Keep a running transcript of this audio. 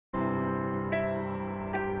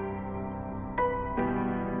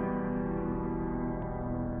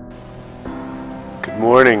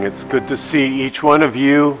morning. It's good to see each one of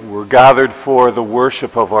you. We're gathered for the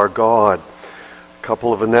worship of our God. A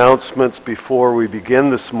couple of announcements before we begin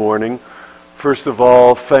this morning. First of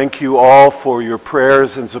all, thank you all for your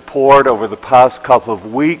prayers and support over the past couple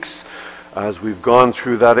of weeks as we've gone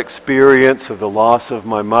through that experience of the loss of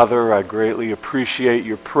my mother. I greatly appreciate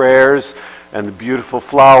your prayers and the beautiful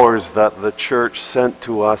flowers that the church sent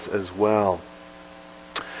to us as well.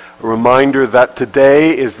 A reminder that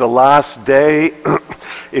today is the last day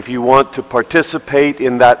if you want to participate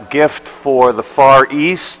in that gift for the Far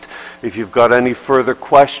East. If you've got any further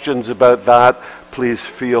questions about that, please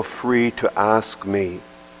feel free to ask me.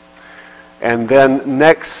 And then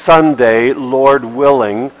next Sunday, Lord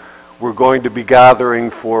willing, we're going to be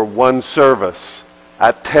gathering for one service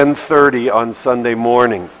at 10:30 on Sunday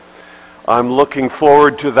morning. I'm looking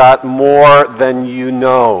forward to that more than you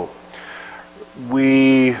know.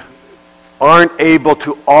 We aren't able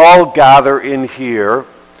to all gather in here,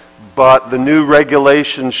 but the new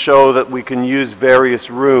regulations show that we can use various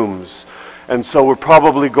rooms. And so we're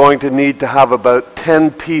probably going to need to have about 10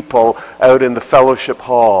 people out in the fellowship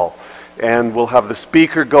hall. And we'll have the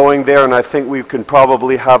speaker going there, and I think we can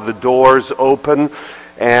probably have the doors open.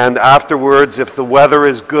 And afterwards, if the weather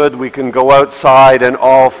is good, we can go outside and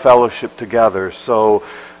all fellowship together. So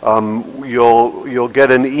you'll get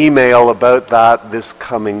an email about that this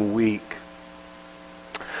coming week.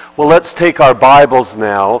 Well, let's take our Bibles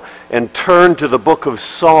now and turn to the book of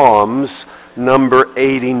Psalms, number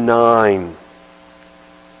 89.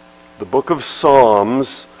 The book of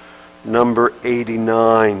Psalms, number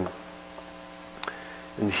 89.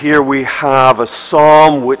 And here we have a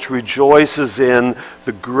psalm which rejoices in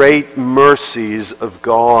the great mercies of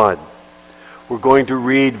God. We're going to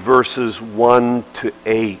read verses 1 to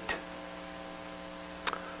 8.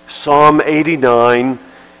 Psalm 89,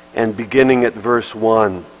 and beginning at verse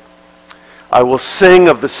 1. I will sing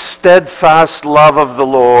of the steadfast love of the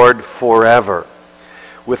Lord forever.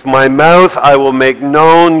 With my mouth I will make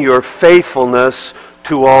known your faithfulness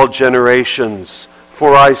to all generations.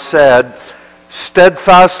 For I said,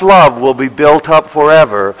 steadfast love will be built up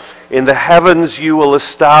forever. In the heavens you will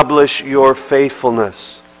establish your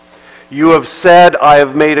faithfulness. You have said, I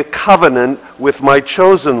have made a covenant with my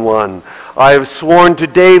chosen one. I have sworn to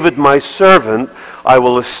David my servant, I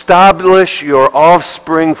will establish your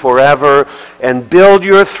offspring forever and build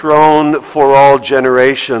your throne for all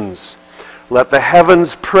generations. Let the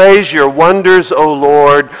heavens praise your wonders, O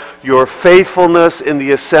Lord, your faithfulness in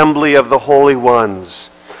the assembly of the holy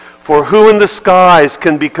ones. For who in the skies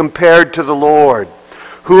can be compared to the Lord?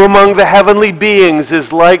 Who among the heavenly beings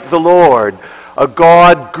is like the Lord? A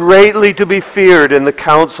God greatly to be feared in the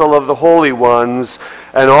council of the holy ones,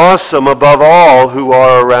 and awesome above all who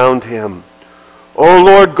are around him. O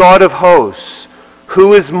Lord God of hosts,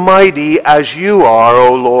 who is mighty as you are,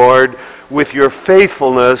 O Lord, with your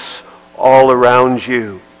faithfulness all around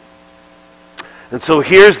you. And so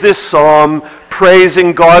here's this psalm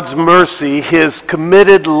praising God's mercy, his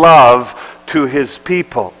committed love to his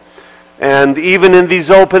people. And even in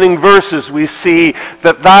these opening verses, we see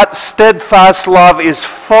that steadfast love is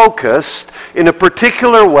focused in a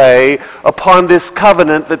particular way upon this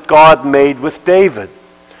covenant that God made with David.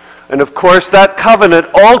 And of course, that covenant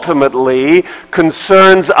ultimately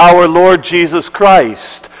concerns our Lord Jesus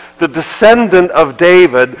Christ, the descendant of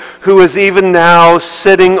David, who is even now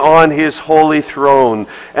sitting on his holy throne.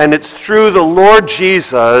 And it's through the Lord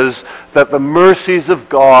Jesus that the mercies of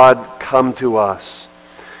God come to us.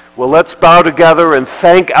 Well, let's bow together and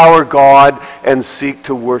thank our God and seek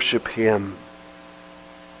to worship him.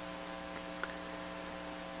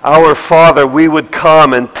 Our Father, we would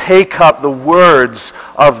come and take up the words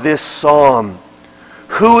of this psalm.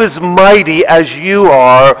 Who is mighty as you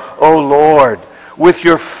are, O Lord, with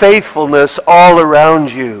your faithfulness all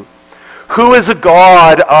around you? Who is a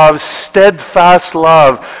God of steadfast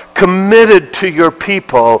love, committed to your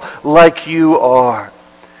people like you are?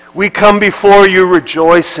 We come before you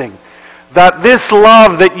rejoicing that this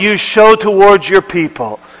love that you show towards your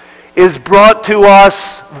people is brought to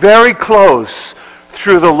us very close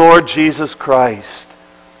through the Lord Jesus Christ.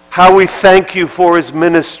 How we thank you for his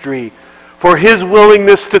ministry, for his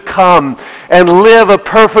willingness to come and live a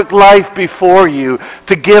perfect life before you,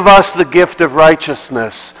 to give us the gift of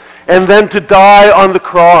righteousness, and then to die on the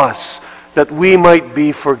cross that we might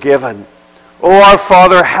be forgiven. Oh, our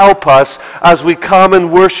Father, help us as we come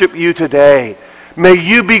and worship you today. May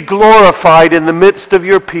you be glorified in the midst of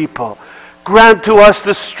your people. Grant to us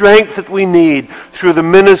the strength that we need through the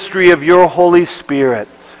ministry of your Holy Spirit.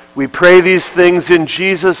 We pray these things in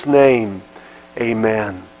Jesus' name.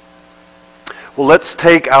 Amen. Well, let's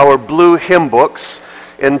take our blue hymn books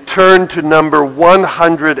and turn to number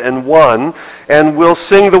 101, and we'll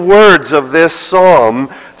sing the words of this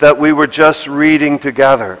psalm that we were just reading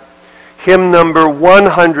together. Hymn number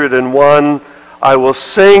 101, I will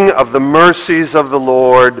sing of the mercies of the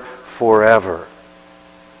Lord forever.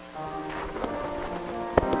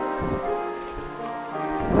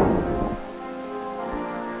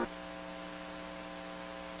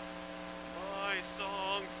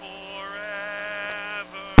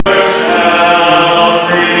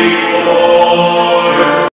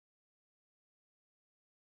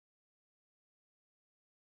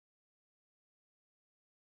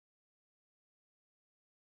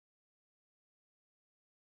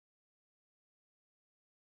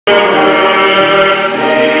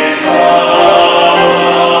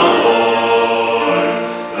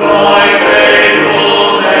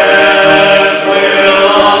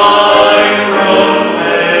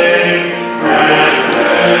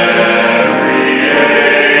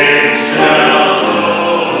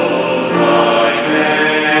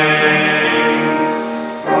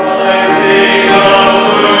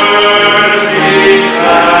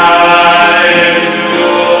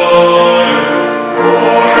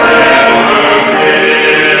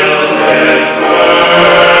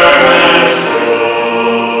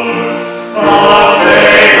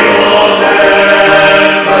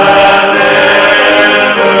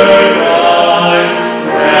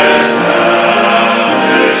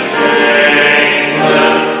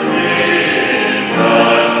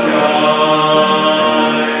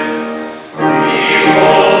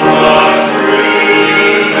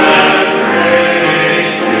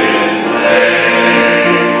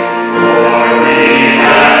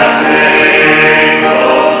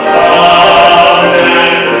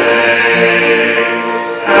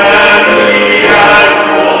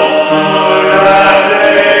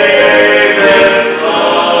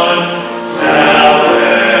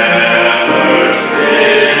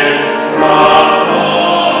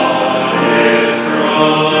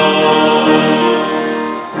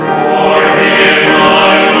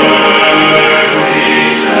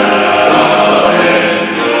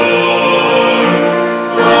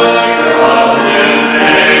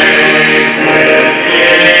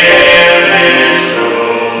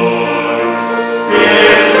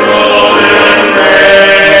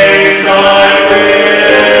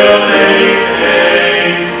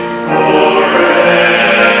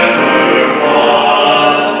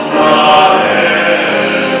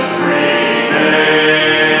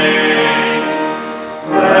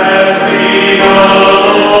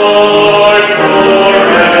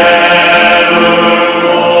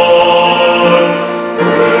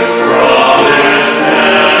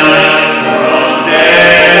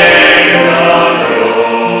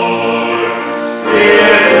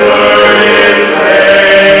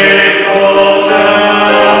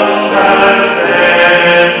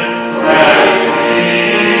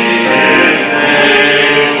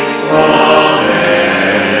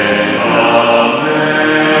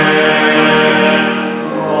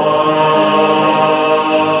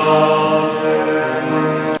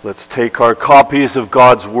 Take our copies of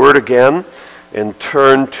God's Word again and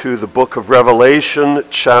turn to the book of Revelation,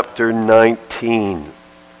 chapter 19.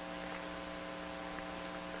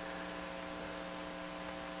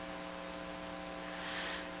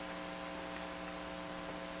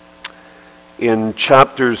 In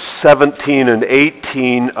chapters 17 and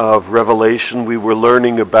 18 of Revelation, we were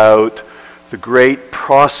learning about the great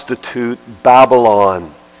prostitute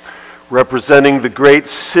Babylon, representing the great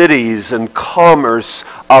cities and commerce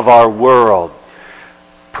of our world,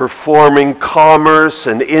 performing commerce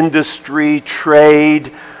and industry,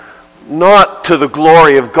 trade, not to the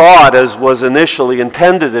glory of God as was initially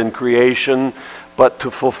intended in creation, but to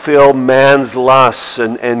fulfill man's lusts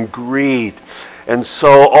and greed. And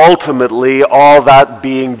so ultimately all that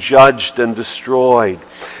being judged and destroyed.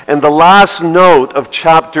 And the last note of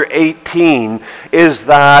chapter 18 is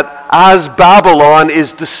that as Babylon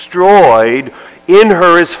is destroyed, in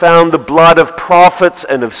her is found the blood of prophets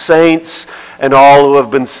and of saints and all who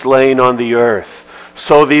have been slain on the earth.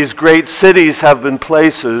 So these great cities have been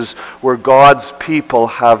places where God's people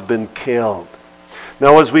have been killed.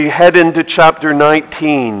 Now as we head into chapter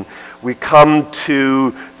 19, we come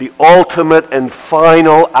to the ultimate and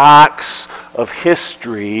final acts of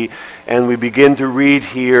history, and we begin to read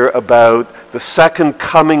here about the second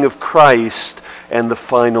coming of Christ and the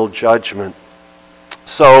final judgment.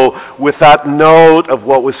 So with that note of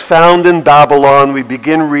what was found in Babylon, we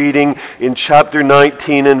begin reading in chapter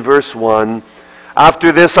 19 and verse 1.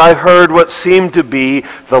 After this I heard what seemed to be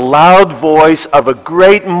the loud voice of a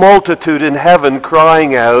great multitude in heaven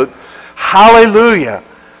crying out, Hallelujah!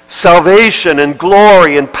 Salvation and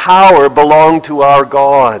glory and power belong to our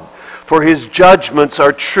God, for his judgments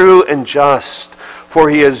are true and just. For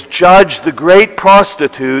he has judged the great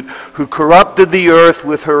prostitute who corrupted the earth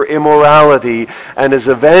with her immorality, and has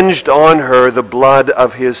avenged on her the blood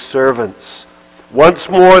of his servants. Once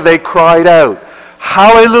more they cried out,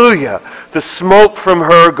 Hallelujah! The smoke from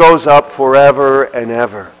her goes up forever and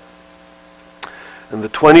ever. And the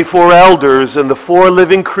 24 elders and the 4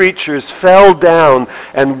 living creatures fell down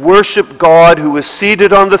and worshiped God who was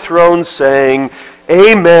seated on the throne, saying,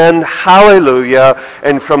 Amen, hallelujah.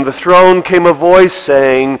 And from the throne came a voice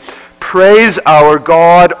saying, Praise our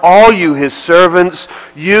God, all you his servants,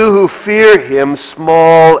 you who fear him,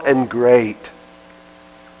 small and great.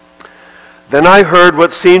 Then I heard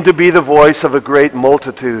what seemed to be the voice of a great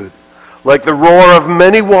multitude, like the roar of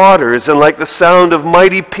many waters, and like the sound of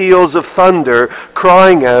mighty peals of thunder,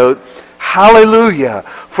 crying out, Hallelujah!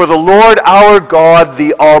 For the Lord our God,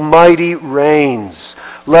 the Almighty, reigns.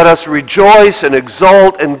 Let us rejoice and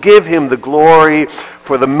exult and give him the glory,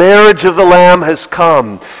 for the marriage of the Lamb has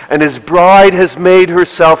come, and his bride has made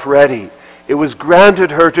herself ready. It was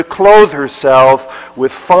granted her to clothe herself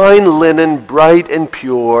with fine linen, bright and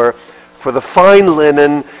pure, for the fine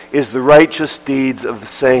linen is the righteous deeds of the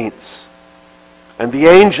saints. And the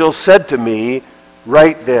angel said to me,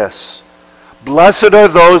 Write this, Blessed are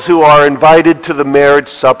those who are invited to the marriage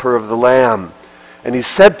supper of the Lamb. And he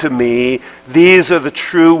said to me, These are the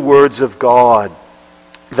true words of God.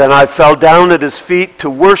 Then I fell down at his feet to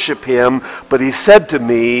worship him, but he said to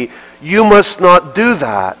me, You must not do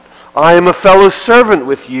that. I am a fellow servant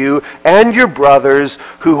with you and your brothers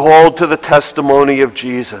who hold to the testimony of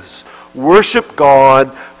Jesus. Worship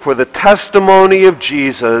God, for the testimony of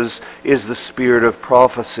Jesus is the spirit of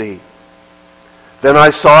prophecy. Then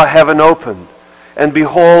I saw heaven opened, and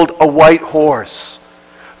behold, a white horse.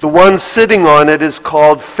 The one sitting on it is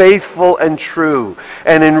called Faithful and True,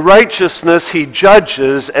 and in righteousness he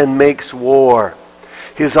judges and makes war.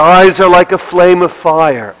 His eyes are like a flame of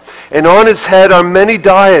fire, and on his head are many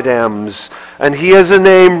diadems, and he has a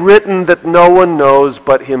name written that no one knows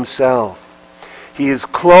but himself. He is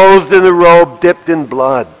clothed in a robe dipped in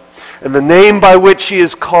blood, and the name by which he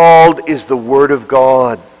is called is the Word of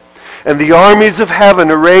God. And the armies of heaven,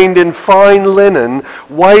 arrayed in fine linen,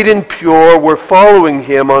 white and pure, were following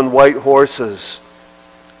him on white horses.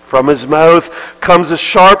 From his mouth comes a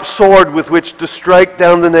sharp sword with which to strike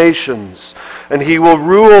down the nations, and he will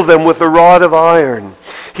rule them with a rod of iron.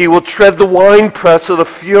 He will tread the winepress of the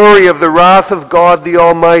fury of the wrath of God the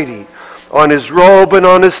Almighty. On his robe and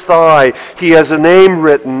on his thigh he has a name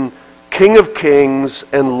written, King of Kings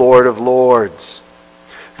and Lord of Lords.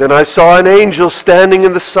 Then I saw an angel standing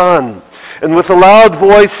in the sun, and with a loud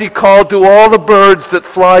voice he called to all the birds that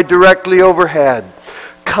fly directly overhead,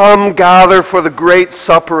 Come gather for the great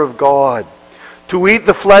supper of God, to eat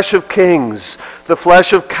the flesh of kings, the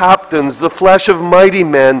flesh of captains, the flesh of mighty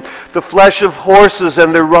men, the flesh of horses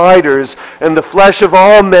and their riders, and the flesh of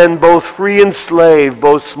all men, both free and slave,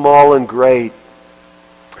 both small and great.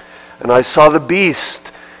 And I saw the beast,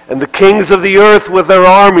 and the kings of the earth with their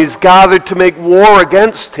armies gathered to make war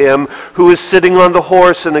against him who is sitting on the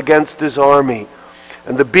horse and against his army.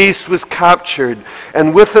 And the beast was captured,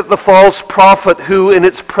 and with it the false prophet who in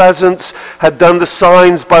its presence had done the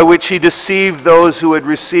signs by which he deceived those who had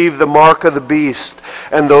received the mark of the beast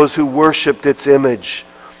and those who worshipped its image.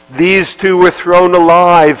 These two were thrown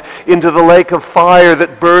alive into the lake of fire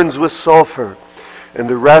that burns with sulfur. And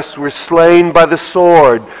the rest were slain by the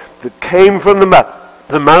sword that came from the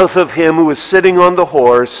mouth of him who was sitting on the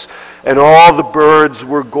horse, and all the birds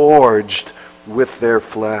were gorged with their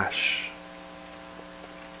flesh.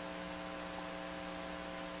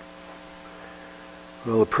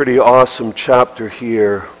 Well, a pretty awesome chapter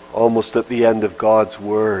here, almost at the end of God's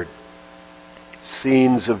Word.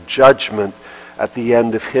 Scenes of judgment at the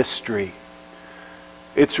end of history.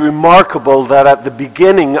 It's remarkable that at the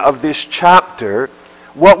beginning of this chapter,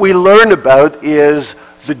 what we learn about is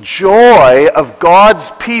the joy of God's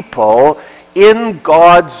people in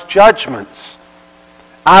God's judgments.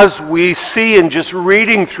 As we see in just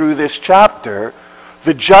reading through this chapter,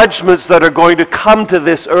 the judgments that are going to come to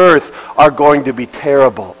this earth are going to be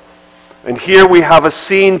terrible. And here we have a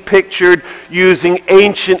scene pictured using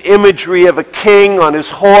ancient imagery of a king on his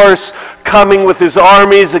horse coming with his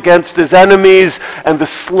armies against his enemies and the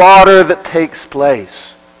slaughter that takes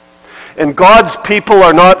place. And God's people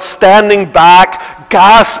are not standing back,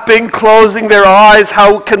 gasping, closing their eyes.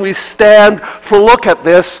 How can we stand to look at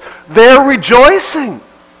this? They're rejoicing.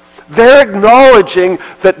 They're acknowledging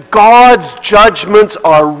that God's judgments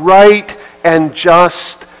are right and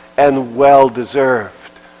just and well-deserved.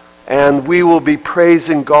 And we will be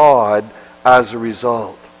praising God as a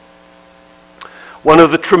result. One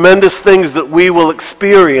of the tremendous things that we will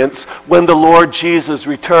experience when the Lord Jesus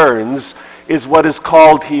returns is what is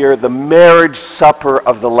called here the marriage supper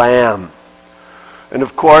of the Lamb. And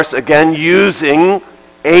of course, again, using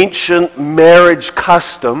ancient marriage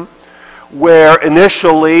custom, where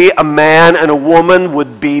initially a man and a woman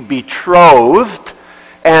would be betrothed,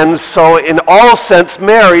 and so in all sense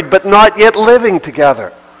married, but not yet living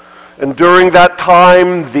together. And during that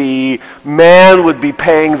time, the man would be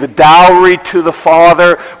paying the dowry to the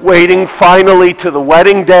father, waiting finally to the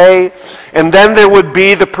wedding day. And then there would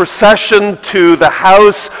be the procession to the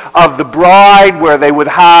house of the bride, where they would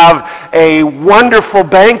have a wonderful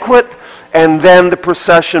banquet, and then the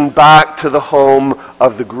procession back to the home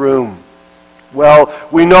of the groom. Well,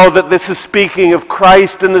 we know that this is speaking of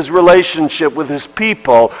Christ and his relationship with his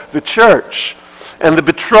people, the church. And the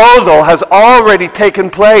betrothal has already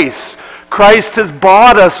taken place. Christ has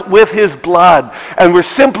bought us with his blood. And we're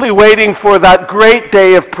simply waiting for that great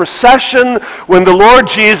day of procession when the Lord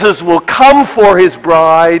Jesus will come for his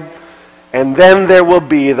bride. And then there will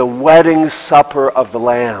be the wedding supper of the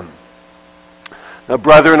Lamb. Now,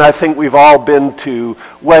 brethren, I think we've all been to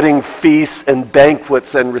wedding feasts and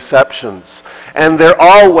banquets and receptions. And they're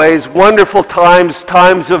always wonderful times,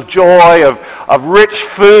 times of joy, of rich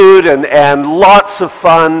food and lots of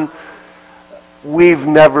fun. We've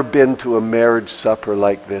never been to a marriage supper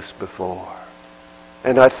like this before.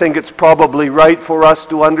 And I think it's probably right for us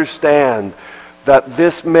to understand that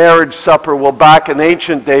this marriage supper will, back in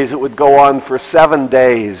ancient days, it would go on for 7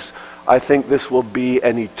 days. I think this will be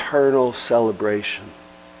an eternal celebration.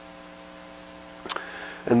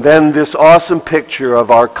 And then this awesome picture of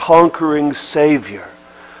our conquering Savior,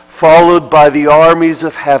 followed by the armies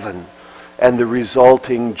of heaven and the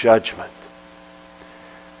resulting judgment.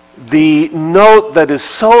 The note that is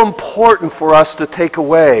so important for us to take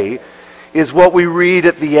away is what we read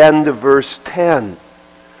at the end of verse 10.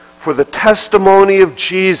 For the testimony of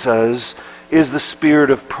Jesus is the spirit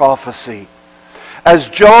of prophecy. As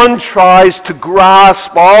John tries to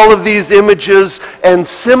grasp all of these images and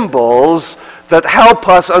symbols that help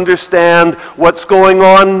us understand what's going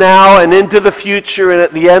on now and into the future and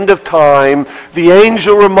at the end of time, the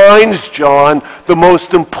angel reminds John the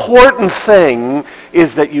most important thing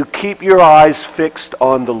is that you keep your eyes fixed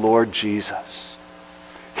on the Lord Jesus.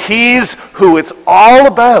 He's who it's all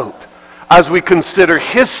about. As we consider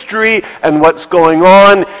history and what's going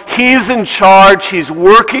on, he's in charge. He's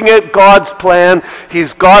working at God's plan.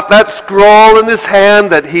 He's got that scroll in his hand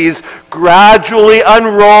that he's gradually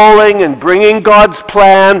unrolling and bringing God's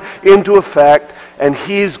plan into effect, and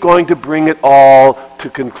he's going to bring it all to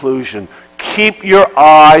conclusion. Keep your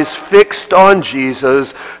eyes fixed on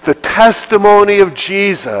Jesus. The testimony of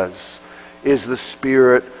Jesus is the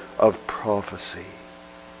spirit of prophecy.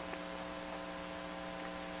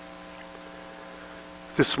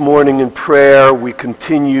 This morning in prayer, we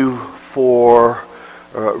continue for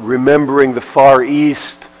remembering the Far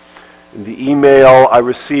East. In the email I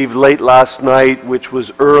received late last night, which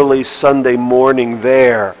was early Sunday morning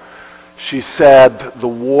there, she said the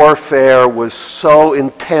warfare was so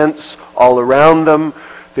intense all around them.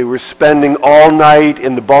 They were spending all night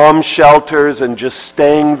in the bomb shelters and just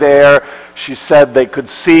staying there. She said they could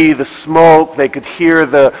see the smoke, they could hear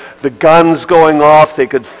the guns going off, they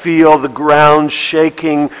could feel the ground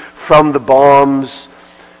shaking from the bombs.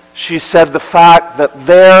 She said the fact that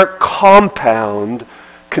their compound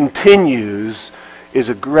continues is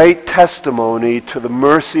a great testimony to the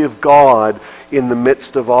mercy of God in the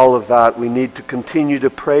midst of all of that. We need to continue to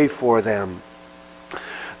pray for them.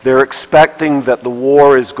 They're expecting that the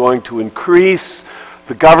war is going to increase.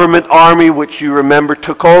 The government army, which you remember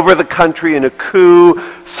took over the country in a coup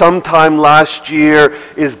sometime last year,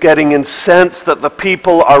 is getting incensed that the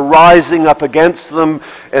people are rising up against them,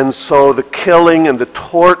 and so the killing and the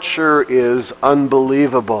torture is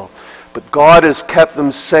unbelievable. But God has kept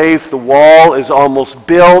them safe. The wall is almost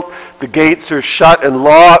built. The gates are shut and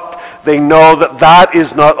locked. They know that that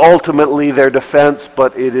is not ultimately their defense,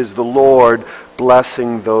 but it is the Lord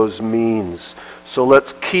blessing those means. So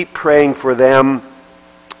let's keep praying for them.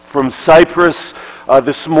 From Cyprus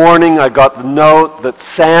this morning, I got the note that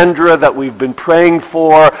Sandra, that we've been praying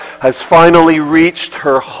for, has finally reached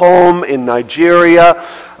her home in Nigeria.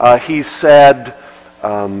 He said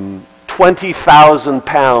 20,000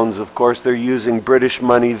 pounds, of course they're using British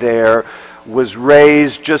money there, was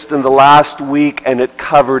raised just in the last week, and it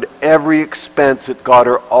covered every expense. It got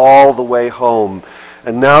her all the way home.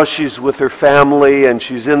 And now she's with her family, and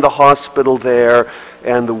she's in the hospital there,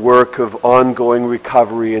 and the work of ongoing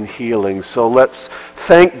recovery and healing. So let's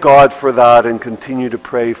thank God for that and continue to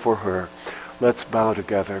pray for her. Let's bow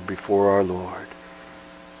together before our Lord.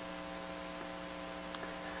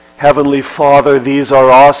 Heavenly Father, these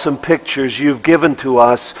are awesome pictures you've given to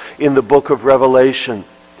us in the book of Revelation.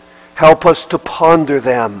 Help us to ponder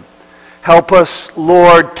them. Help us,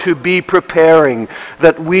 Lord, to be preparing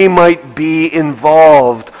that we might be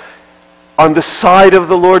involved on the side of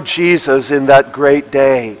the Lord Jesus in that great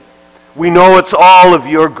day. We know it's all of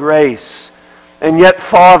your grace. And yet,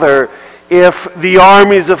 Father, if the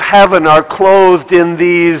armies of heaven are clothed in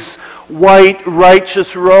these white,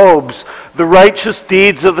 righteous robes, the righteous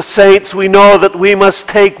deeds of the saints, we know that we must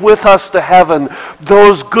take with us to heaven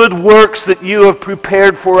those good works that you have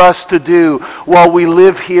prepared for us to do while we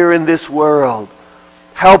live here in this world.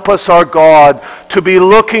 Help us, our God, to be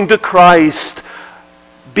looking to Christ,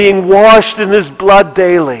 being washed in his blood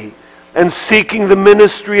daily, and seeking the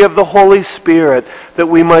ministry of the Holy Spirit that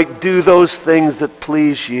we might do those things that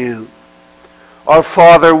please you. Our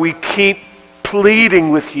Father, we keep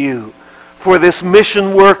pleading with you for this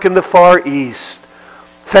mission work in the Far East.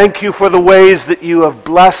 Thank you for the ways that you have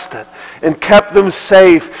blessed it and kept them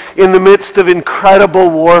safe in the midst of incredible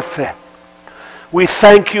warfare. We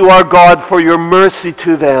thank you, our God, for your mercy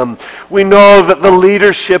to them. We know that the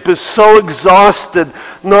leadership is so exhausted,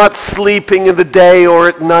 not sleeping in the day or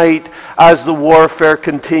at night as the warfare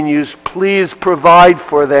continues. Please provide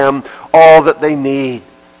for them all that they need.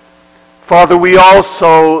 Father, we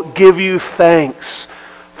also give you thanks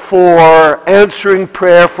for answering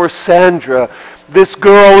prayer for Sandra, this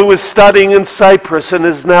girl who is studying in Cyprus and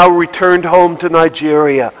has now returned home to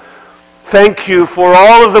Nigeria. Thank you for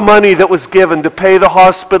all of the money that was given to pay the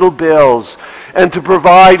hospital bills and to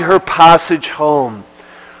provide her passage home.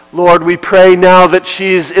 Lord, we pray now that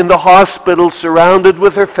she's in the hospital surrounded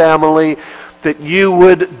with her family, that you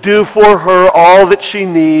would do for her all that she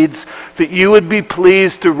needs, that you would be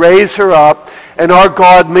pleased to raise her up, and our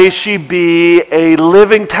God, may she be a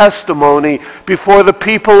living testimony before the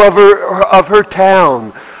people of her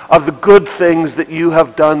town of the good things that you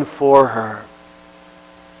have done for her.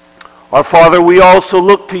 Our Father, we also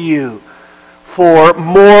look to you for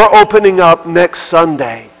more opening up next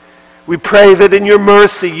Sunday. We pray that in your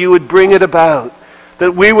mercy you would bring it about,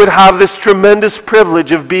 that we would have this tremendous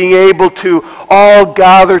privilege of being able to all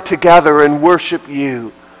gather together and worship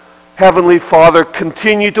you. Heavenly Father,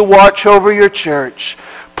 continue to watch over your church.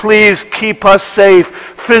 Please keep us safe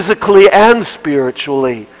physically and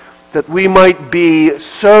spiritually, that we might be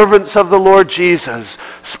servants of the Lord Jesus,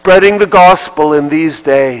 spreading the gospel in these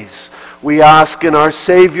days. We ask in our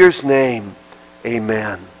Savior's name,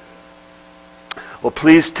 amen. Well,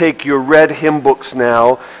 please take your red hymn books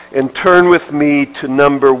now and turn with me to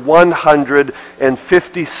number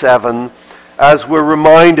 157 as we're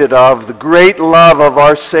reminded of the great love of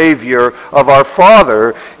our Savior, of our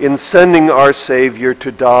Father, in sending our Savior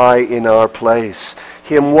to die in our place.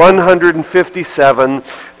 Hymn 157,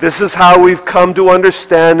 this is how we've come to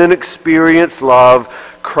understand and experience love.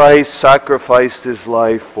 Christ sacrificed his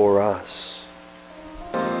life for us.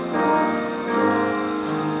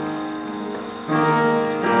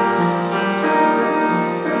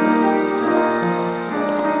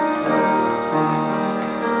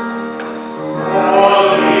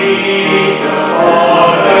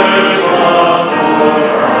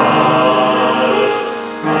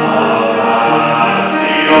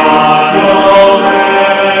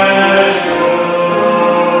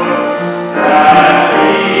 That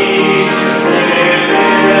we should live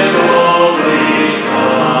in His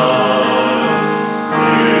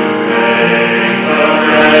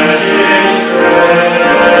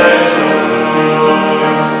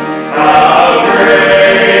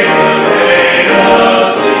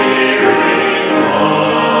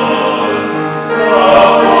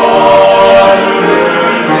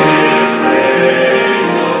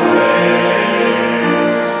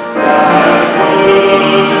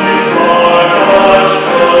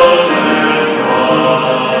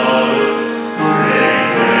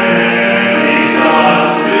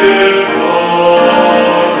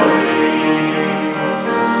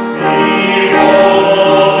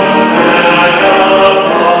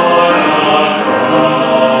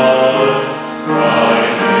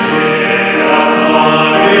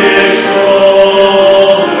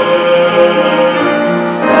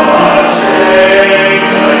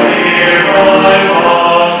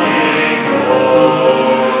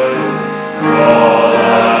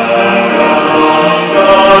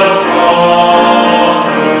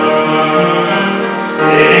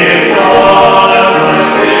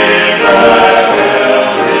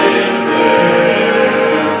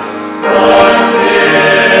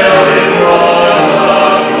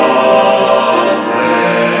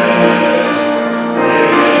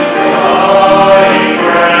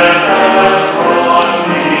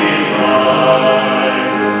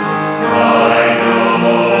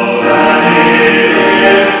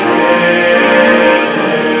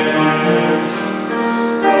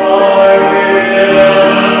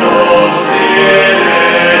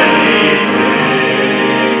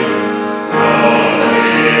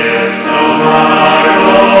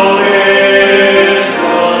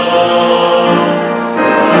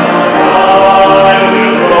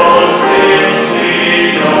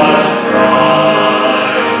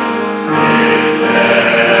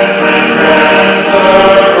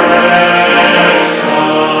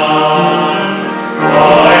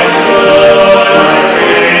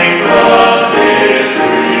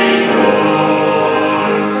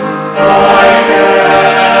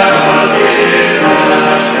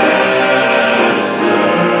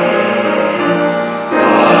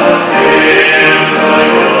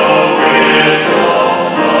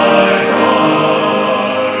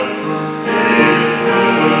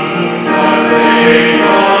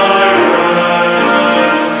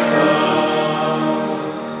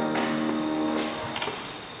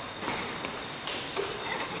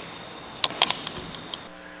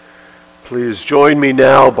Please join me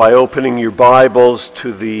now by opening your Bibles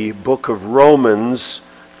to the book of Romans,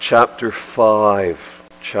 chapter 5.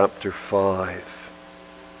 Chapter 5.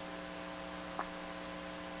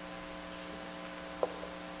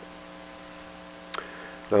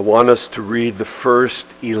 I want us to read the first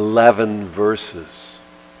 11 verses.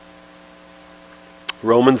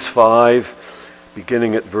 Romans 5,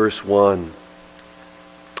 beginning at verse 1.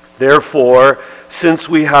 Therefore, since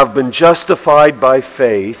we have been justified by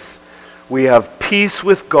faith, we have peace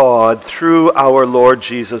with God through our Lord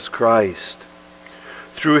Jesus Christ.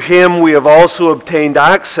 Through him we have also obtained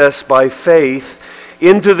access by faith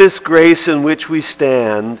into this grace in which we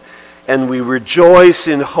stand, and we rejoice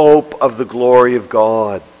in hope of the glory of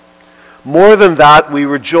God. More than that, we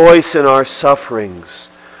rejoice in our sufferings,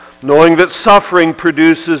 knowing that suffering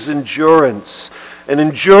produces endurance, and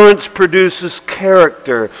endurance produces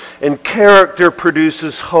character, and character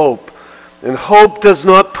produces hope. And hope does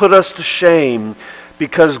not put us to shame,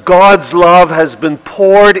 because God's love has been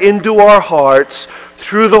poured into our hearts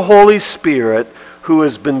through the Holy Spirit who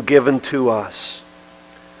has been given to us.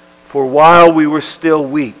 For while we were still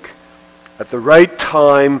weak, at the right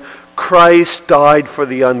time Christ died for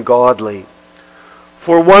the ungodly.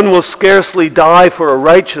 For one will scarcely die for a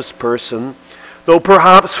righteous person, though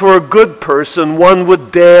perhaps for a good person one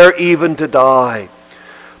would dare even to die.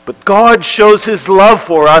 But God shows his love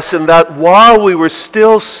for us in that while we were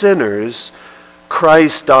still sinners,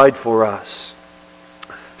 Christ died for us.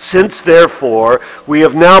 Since therefore we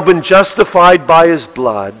have now been justified by his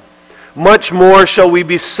blood, much more shall we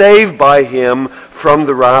be saved by him from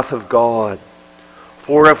the wrath of God.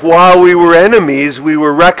 For if while we were enemies we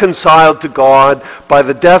were reconciled to God by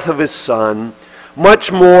the death of his Son,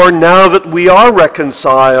 much more now that we are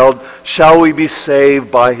reconciled shall we be saved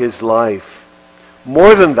by his life.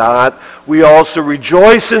 More than that, we also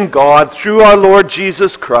rejoice in God through our Lord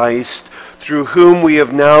Jesus Christ, through whom we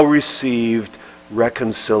have now received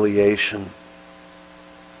reconciliation.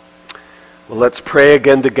 Well, let's pray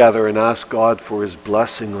again together and ask God for his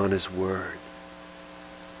blessing on his word.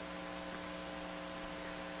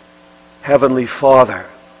 Heavenly Father,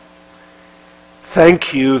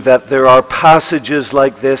 thank you that there are passages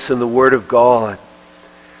like this in the Word of God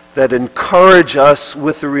that encourage us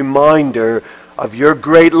with the reminder of your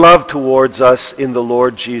great love towards us in the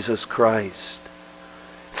Lord Jesus Christ.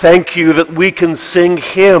 Thank you that we can sing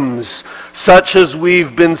hymns such as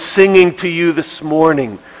we've been singing to you this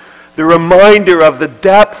morning. The reminder of the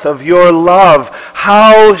depth of your love.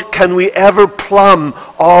 How can we ever plumb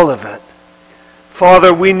all of it?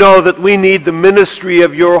 Father, we know that we need the ministry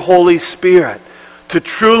of your Holy Spirit to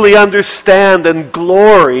truly understand and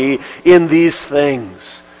glory in these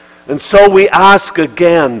things. And so we ask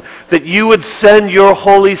again that you would send your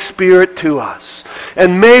Holy Spirit to us.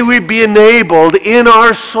 And may we be enabled in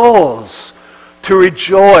our souls to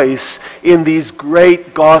rejoice in these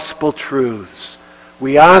great gospel truths.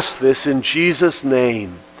 We ask this in Jesus'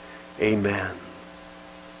 name. Amen.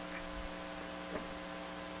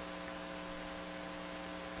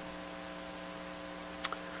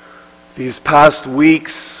 These past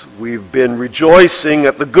weeks, we've been rejoicing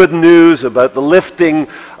at the good news about the lifting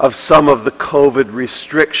of some of the COVID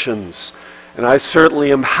restrictions. And I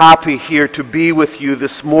certainly am happy here to be with you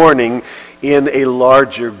this morning in a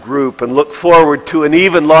larger group and look forward to an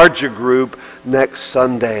even larger group next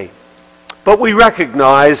Sunday. But we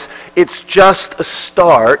recognize it's just a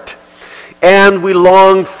start, and we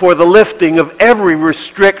long for the lifting of every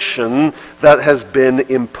restriction that has been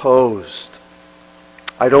imposed.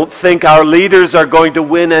 I don't think our leaders are going to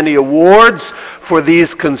win any awards for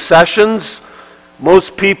these concessions.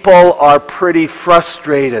 Most people are pretty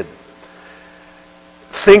frustrated,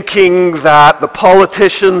 thinking that the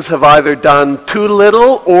politicians have either done too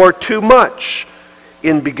little or too much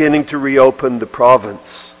in beginning to reopen the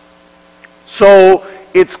province. So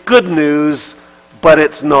it's good news, but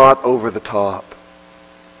it's not over the top.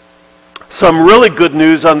 Some really good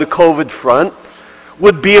news on the COVID front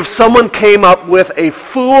would be if someone came up with a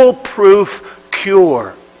foolproof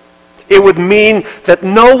cure. It would mean that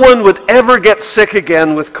no one would ever get sick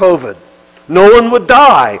again with COVID. No one would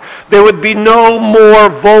die. There would be no more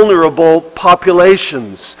vulnerable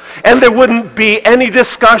populations. And there wouldn't be any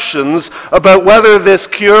discussions about whether this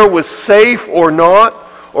cure was safe or not,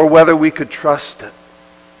 or whether we could trust it.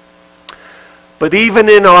 But even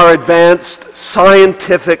in our advanced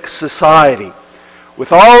scientific society,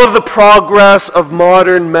 with all of the progress of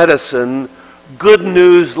modern medicine, good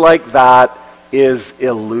news like that is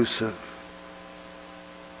elusive.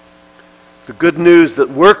 The good news that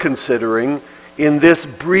we're considering in this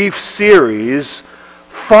brief series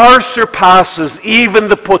far surpasses even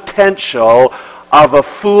the potential of a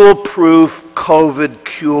foolproof COVID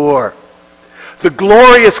cure. The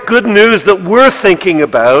glorious good news that we're thinking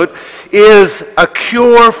about is a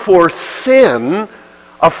cure for sin,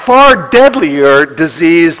 a far deadlier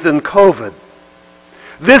disease than COVID.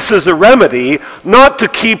 This is a remedy not to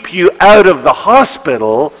keep you out of the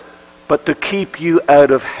hospital, but to keep you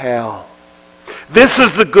out of hell. This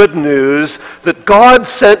is the good news that God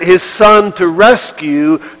sent his Son to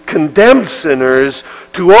rescue condemned sinners,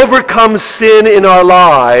 to overcome sin in our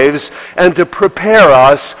lives, and to prepare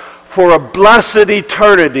us for a blessed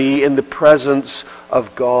eternity in the presence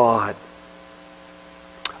of God.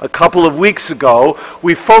 A couple of weeks ago,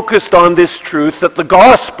 we focused on this truth that the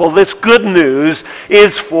gospel, this good news,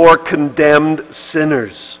 is for condemned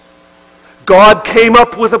sinners. God came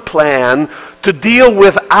up with a plan to deal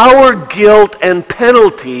with our guilt and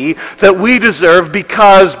penalty that we deserve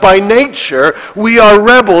because by nature we are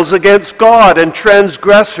rebels against God and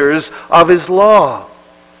transgressors of his law.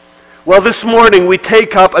 Well, this morning we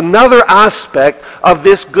take up another aspect of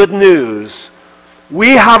this good news.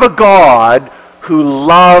 We have a God who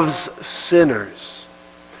loves sinners.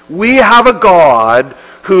 We have a God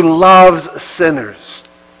who loves sinners.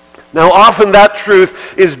 Now, often that truth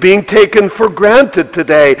is being taken for granted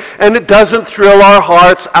today, and it doesn't thrill our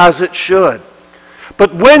hearts as it should.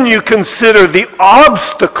 But when you consider the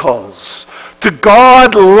obstacles to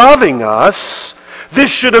God loving us, this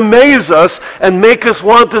should amaze us and make us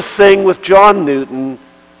want to sing with John Newton,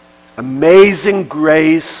 "Amazing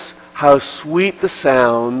grace, how sweet the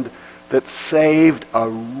sound that saved a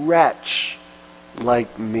wretch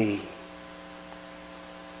like me."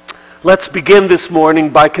 Let's begin this morning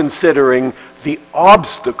by considering the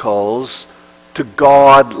obstacles to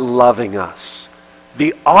God loving us.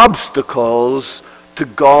 The obstacles to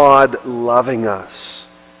God loving us.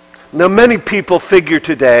 Now, many people figure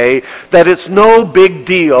today that it's no big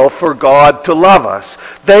deal for God to love us.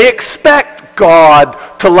 They expect God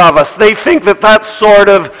to love us. They think that that's sort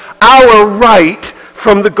of our right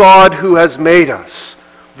from the God who has made us.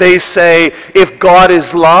 They say, if God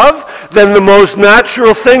is love, then the most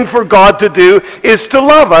natural thing for God to do is to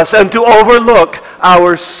love us and to overlook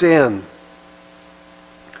our sin.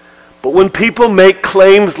 But when people make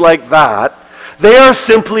claims like that, they are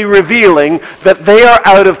simply revealing that they are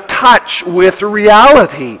out of touch with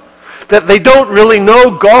reality, that they don't really know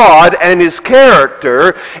God and his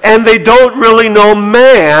character, and they don't really know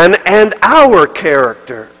man and our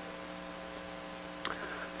character.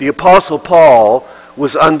 The Apostle Paul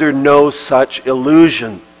was under no such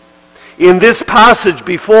illusion. In this passage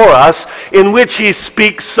before us, in which he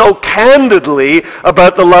speaks so candidly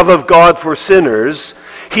about the love of God for sinners,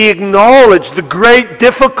 he acknowledged the great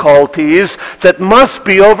difficulties that must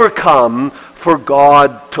be overcome for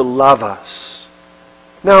God to love us.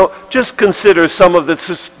 Now, just consider some of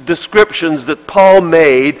the descriptions that Paul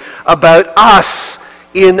made about us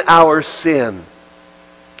in our sin.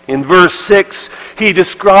 In verse 6, he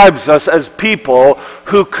describes us as people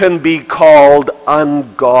who can be called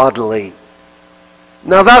ungodly.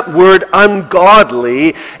 Now that word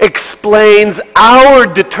ungodly explains our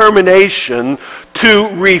determination to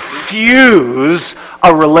refuse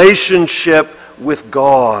a relationship with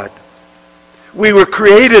God. We were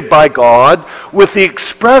created by God with the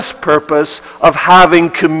express purpose of having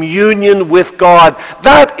communion with God.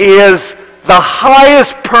 That is the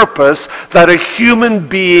highest purpose that a human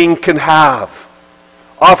being can have.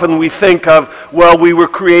 Often we think of, well, we were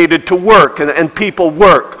created to work and people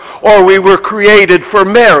work. Or we were created for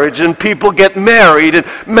marriage and people get married and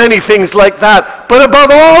many things like that. But above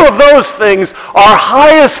all of those things, our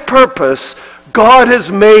highest purpose, God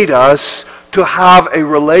has made us to have a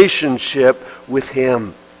relationship with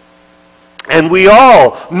him. And we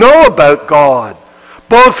all know about God,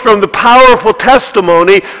 both from the powerful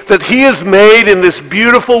testimony that he has made in this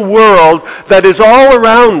beautiful world that is all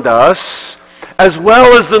around us, as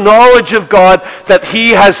well as the knowledge of God that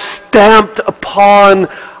he has stamped upon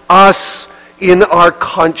us in our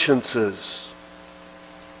consciences.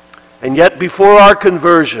 And yet before our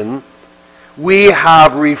conversion, we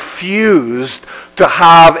have refused to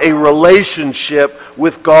have a relationship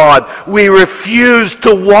with God. We refused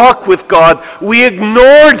to walk with God. We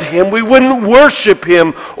ignored him. We wouldn't worship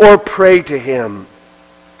him or pray to him.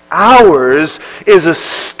 Ours is a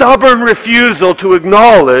stubborn refusal to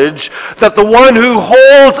acknowledge that the one who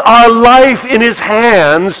holds our life in his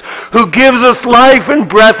hands, who gives us life and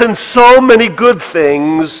breath and so many good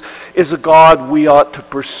things, is a God we ought to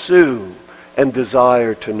pursue and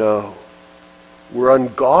desire to know. We're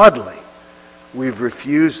ungodly. We've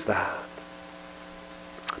refused that.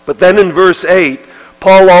 But then in verse 8,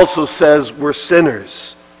 Paul also says we're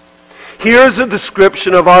sinners. here's a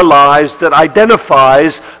description of our lives that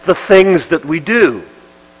identifies the things that we do.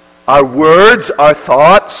 Our words, our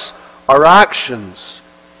thoughts, our actions.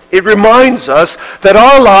 It reminds us that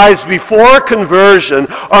our lives before conversion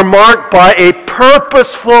are marked by a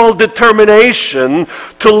purposeful determination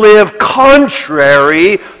to live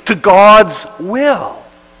contrary to God's will.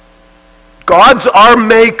 God's our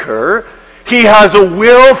maker. He has a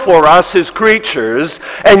will for us, his creatures,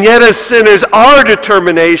 and yet as sinners, our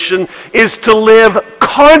determination is to live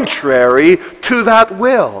contrary to that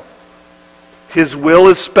will. His will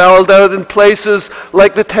is spelled out in places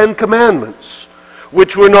like the Ten Commandments,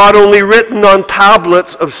 which were not only written on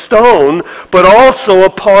tablets of stone, but also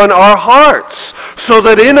upon our hearts, so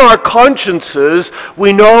that in our consciences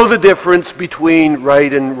we know the difference between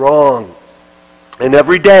right and wrong. And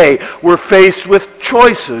every day we're faced with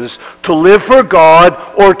choices to live for God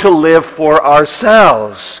or to live for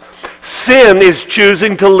ourselves. Sin is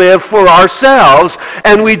choosing to live for ourselves,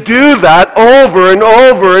 and we do that over and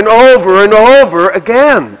over and over and over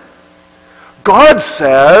again. God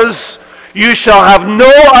says, "You shall have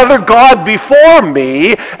no other God before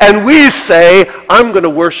me," and we say, "I'm going to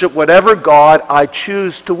worship whatever God I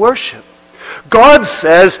choose to worship." God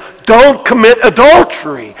says, "Don't commit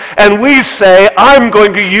adultery," and we say, "I'm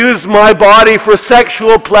going to use my body for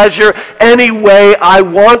sexual pleasure any way I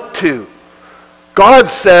want to." God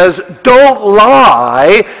says, "Don't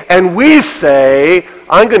lie," and we say,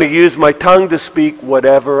 "I'm going to use my tongue to speak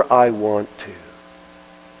whatever I want to."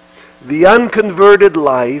 The unconverted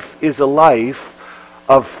life is a life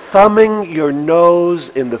of thumbing your nose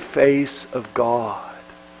in the face of God.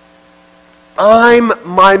 I'm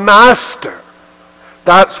my master.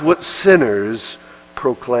 That's what sinners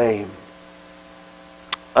proclaim.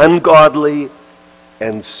 Ungodly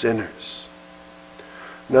and sinners.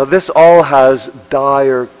 Now this all has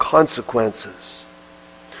dire consequences.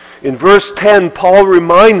 In verse 10, Paul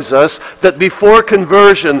reminds us that before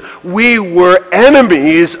conversion, we were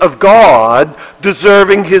enemies of God,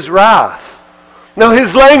 deserving his wrath. Now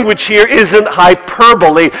his language here isn't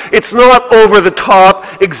hyperbole. It's not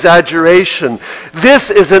over-the-top exaggeration.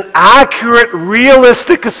 This is an accurate,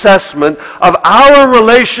 realistic assessment of our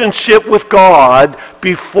relationship with God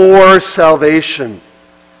before salvation.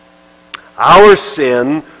 Our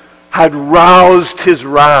sin had roused his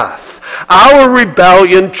wrath. Our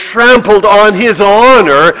rebellion trampled on his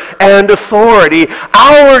honor and authority.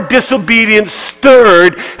 Our disobedience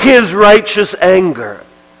stirred his righteous anger.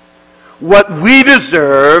 What we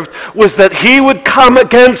deserved was that he would come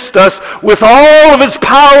against us with all of his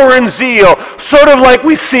power and zeal, sort of like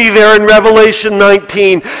we see there in Revelation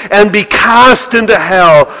 19, and be cast into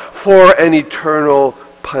hell for an eternal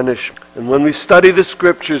punishment. And when we study the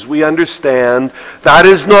Scriptures, we understand that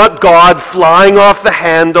is not God flying off the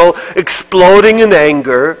handle, exploding in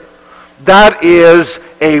anger. That is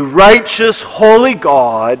a righteous, holy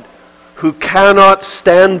God who cannot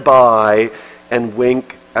stand by and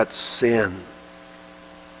wink at sin.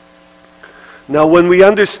 Now, when we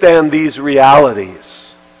understand these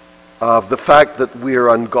realities of the fact that we are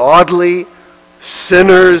ungodly,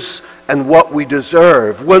 sinners, and what we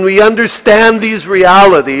deserve, when we understand these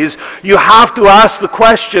realities, you have to ask the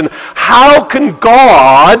question, how can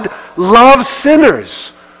God love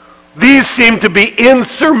sinners? These seem to be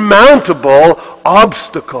insurmountable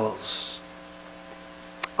obstacles.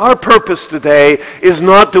 Our purpose today is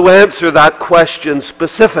not to answer that question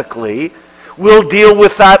specifically. We'll deal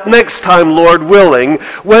with that next time, Lord willing,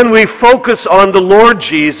 when we focus on the Lord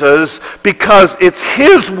Jesus, because it's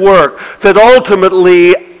his work that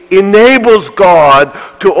ultimately enables God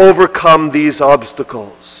to overcome these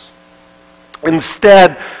obstacles.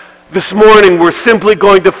 Instead, this morning we're simply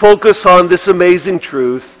going to focus on this amazing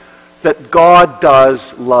truth that God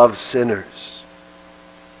does love sinners.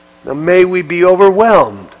 Now may we be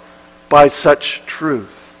overwhelmed by such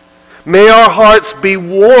truth. May our hearts be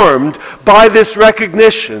warmed by this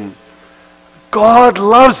recognition. God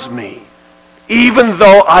loves me, even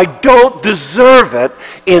though I don't deserve it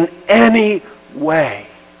in any way.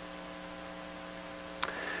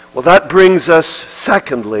 Well, that brings us,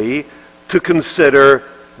 secondly, to consider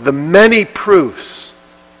the many proofs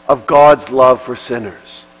of God's love for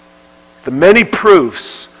sinners. The many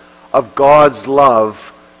proofs of God's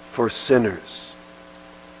love for sinners.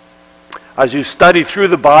 As you study through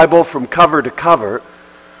the Bible from cover to cover,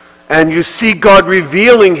 and you see God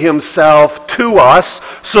revealing himself to us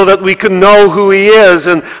so that we can know who he is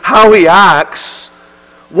and how he acts,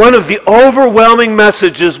 one of the overwhelming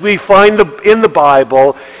messages we find in the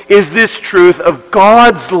Bible is this truth of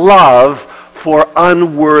God's love for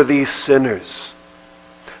unworthy sinners.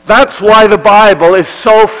 That's why the Bible is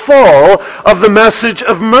so full of the message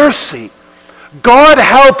of mercy. God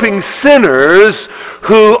helping sinners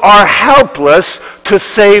who are helpless to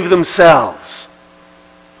save themselves.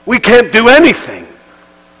 We can't do anything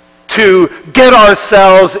to get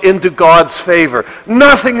ourselves into God's favor.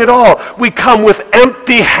 Nothing at all. We come with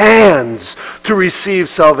empty hands to receive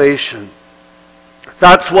salvation.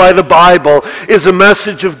 That's why the Bible is a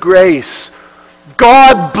message of grace.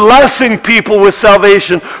 God blessing people with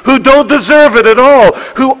salvation who don't deserve it at all,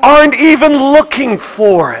 who aren't even looking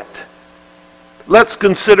for it. Let's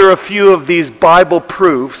consider a few of these Bible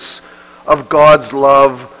proofs of God's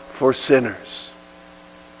love for sinners.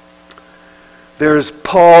 There's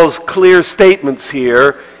Paul's clear statements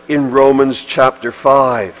here in Romans chapter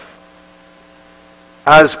 5.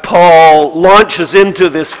 As Paul launches into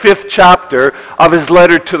this 5th chapter of his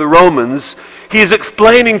letter to the Romans, he's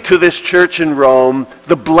explaining to this church in Rome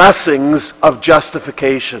the blessings of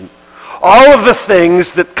justification. All of the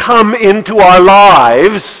things that come into our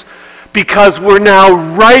lives because we're now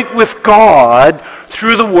right with God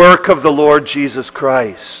through the work of the Lord Jesus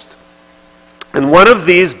Christ. And one of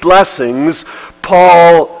these blessings,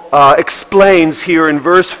 Paul explains here in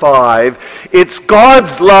verse 5, it's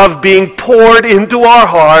God's love being poured into our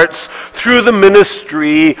hearts through the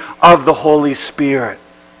ministry of the Holy Spirit.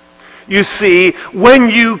 You see, when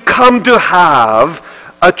you come to have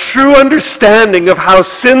a true understanding of how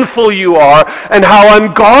sinful you are and how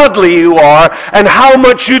ungodly you are and how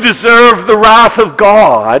much you deserve the wrath of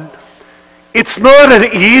God, it's not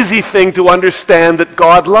an easy thing to understand that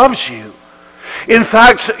God loves you. In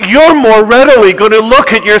fact, you're more readily going to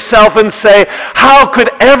look at yourself and say, how could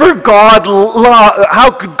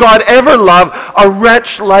God ever love a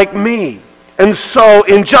wretch like me? And so,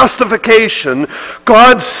 in justification,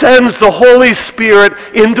 God sends the Holy Spirit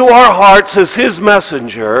into our hearts as His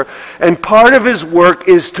messenger, and part of His work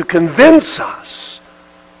is to convince us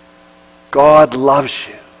God loves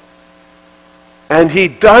you. And He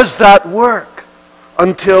does that work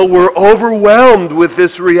until we're overwhelmed with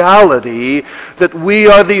this reality that we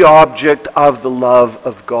are the object of the love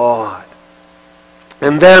of God.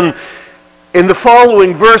 And then, in the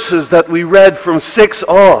following verses that we read from 6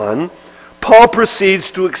 on, Paul proceeds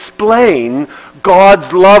to explain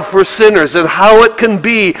God's love for sinners and how it can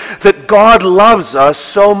be that God loves us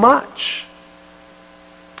so much.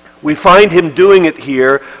 We find him doing it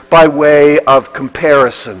here by way of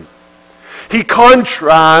comparison. He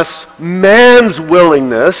contrasts man's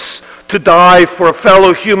willingness to die for a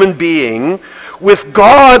fellow human being with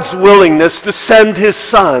God's willingness to send His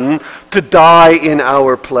Son to die in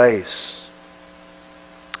our place.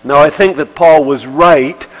 Now, I think that Paul was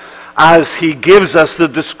right as he gives us the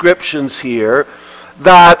descriptions here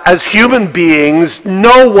that as human beings,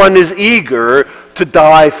 no one is eager to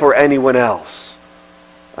die for anyone else.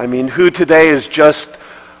 I mean, who today is just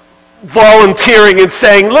volunteering and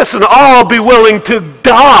saying, listen, I'll be willing to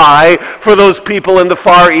die for those people in the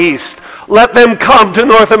Far East. Let them come to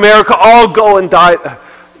North America, I'll go and die.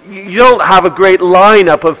 You don't have a great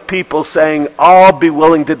lineup of people saying, I'll be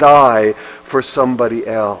willing to die for somebody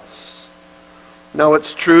else. Now,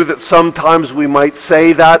 it's true that sometimes we might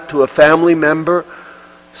say that to a family member.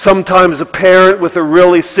 Sometimes a parent with a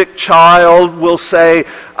really sick child will say,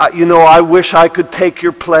 I wish I could take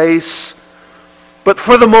your place. But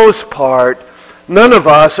for the most part, none of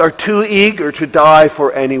us are too eager to die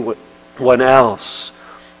for anyone else.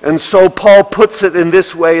 And so Paul puts it in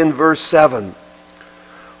this way in verse 7.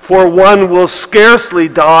 For one will scarcely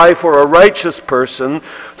die for a righteous person,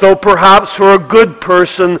 though perhaps for a good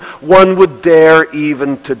person one would dare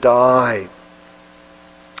even to die.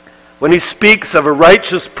 When he speaks of a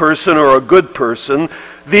righteous person or a good person,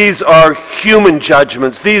 these are human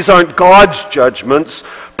judgments. These aren't God's judgments.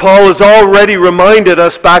 Paul has already reminded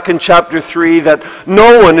us back in chapter 3 that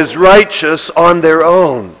no one is righteous on their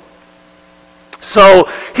own. So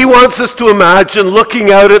he wants us to imagine looking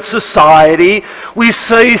out at society, we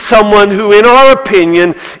see someone who in our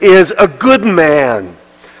opinion is a good man,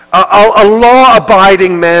 a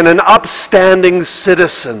law-abiding man, an upstanding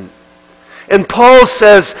citizen. And Paul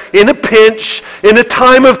says, in a pinch, in a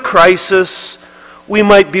time of crisis, we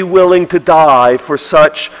might be willing to die for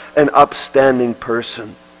such an upstanding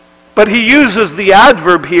person. But he uses the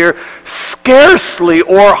adverb here, scarcely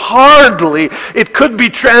or hardly. It could be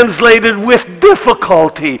translated with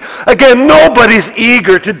difficulty. Again, nobody's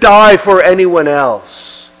eager to die for anyone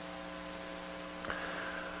else.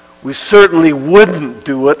 We certainly wouldn't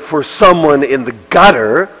do it for someone in the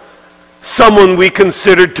gutter, someone we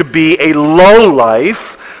considered to be a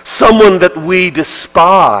lowlife, someone that we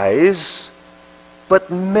despise. But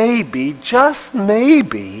maybe, just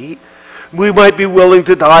maybe, We might be willing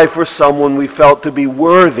to die for someone we felt to be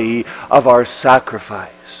worthy of our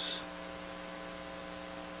sacrifice.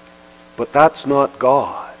 But that's not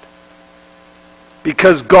God.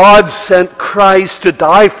 Because God sent Christ to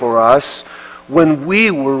die for us when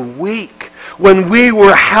we were weak, when we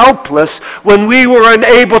were helpless, when we were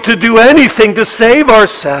unable to do anything to save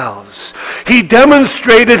ourselves. He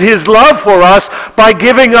demonstrated His love for us by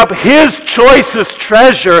giving up His choicest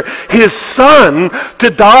treasure, His Son, to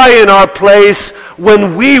die in our place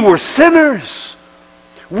when we were sinners.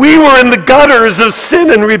 We were in the gutters of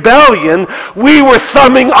sin and rebellion. We were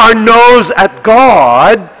thumbing our nose at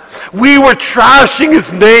God. We were trashing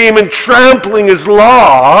His name and trampling His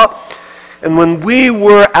law. And when we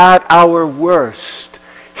were at our worst,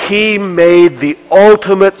 He made the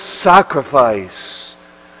ultimate sacrifice,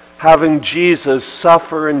 having Jesus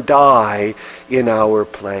suffer and die in our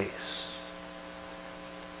place.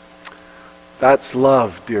 That's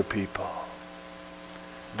love, dear people.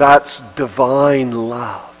 That's divine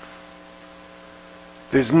love.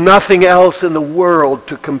 There's nothing else in the world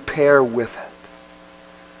to compare with it.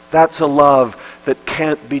 That's a love that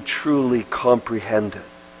can't be truly comprehended.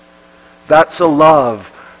 That's a love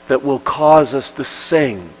that will cause us to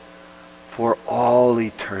sing for all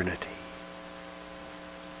eternity.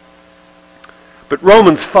 But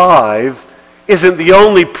Romans 5 isn't the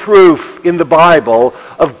only proof in the Bible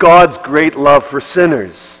of God's great love for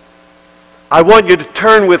sinners. I want you to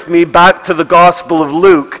turn with me back to the Gospel of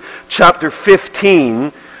Luke, chapter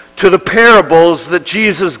 15, to the parables that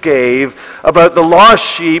Jesus gave about the lost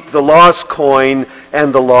sheep, the lost coin,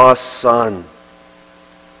 and the lost son.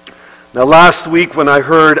 Now, last week when I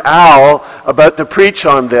heard Al about to preach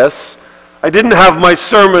on this, I didn't have my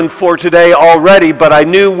sermon for today already, but I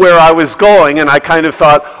knew where I was going, and I kind of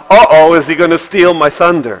thought, uh-oh, is he going to steal my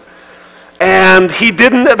thunder? And he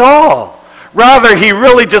didn't at all. Rather, he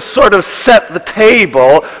really just sort of set the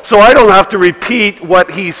table, so I don't have to repeat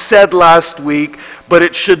what he said last week, but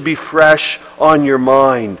it should be fresh on your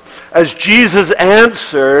mind. As Jesus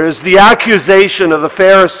answers the accusation of the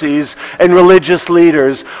Pharisees and religious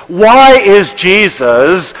leaders, why is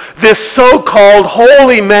Jesus, this so-called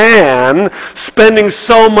holy man, spending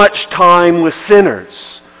so much time with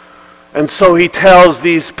sinners? And so he tells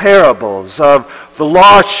these parables of the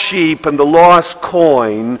lost sheep and the lost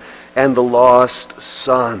coin and the lost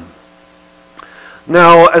son.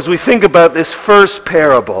 Now, as we think about this first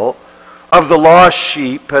parable of the lost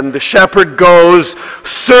sheep, and the shepherd goes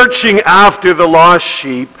searching after the lost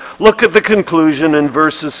sheep, look at the conclusion in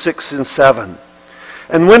verses 6 and 7.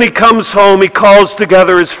 And when he comes home, he calls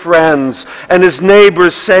together his friends and his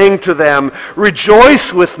neighbors, saying to them,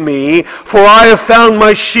 "Rejoice with me, for I have found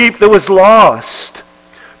my sheep that was lost."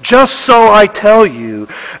 Just so I tell you,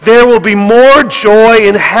 there will be more joy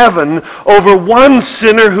in heaven over one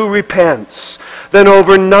sinner who repents than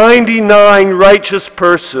over 99 righteous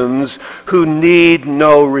persons who need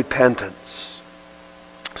no repentance.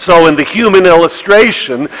 So in the human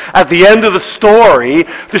illustration, at the end of the story,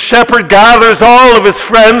 the shepherd gathers all of his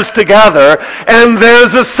friends together, and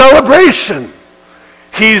there's a celebration.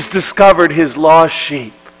 He's discovered his lost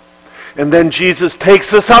sheep. And then Jesus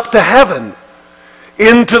takes us up to heaven,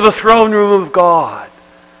 into the throne room of God,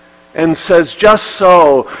 and says, just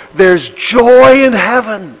so, there's joy in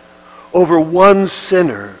heaven over one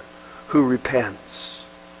sinner who repents.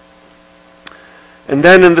 And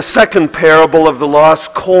then in the second parable of the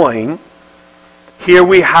lost coin, here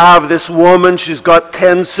we have this woman. She's got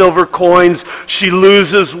 10 silver coins. She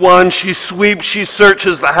loses one. She sweeps. She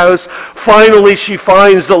searches the house. Finally, she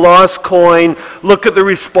finds the lost coin. Look at the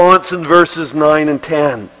response in verses 9 and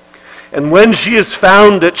 10. And when she has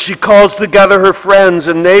found it, she calls together her friends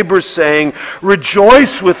and neighbors, saying,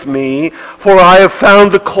 "Rejoice with me, for I have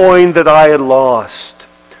found the coin that I had lost."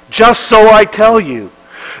 Just so I tell you,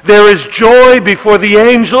 there is joy before the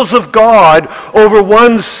angels of God over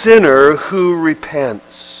one sinner who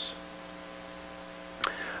repents.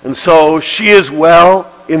 And so she as well,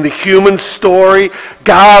 in the human story,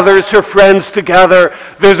 gathers her friends together.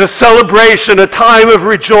 There's a celebration, a time of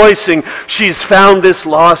rejoicing. She's found this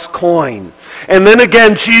lost coin. And then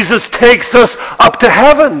again, Jesus takes us up to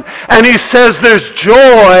heaven, and he says there's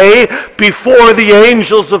joy before the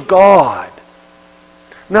angels of God.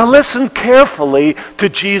 Now listen carefully to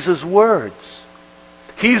Jesus' words.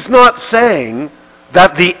 He's not saying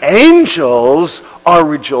that the angels are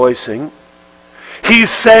rejoicing.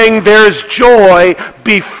 He's saying there's joy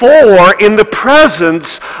before, in the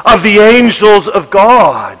presence of the angels of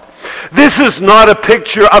God. This is not a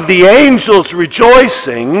picture of the angels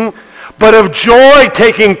rejoicing, but of joy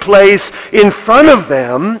taking place in front of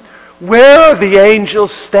them. Where are the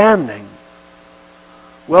angels standing?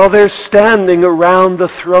 Well, they're standing around the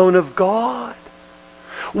throne of God.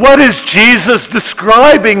 What is Jesus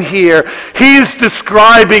describing here? He's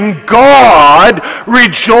describing God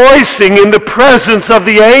rejoicing in the presence of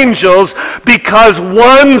the angels because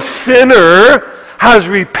one sinner has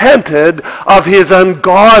repented of his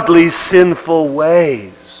ungodly, sinful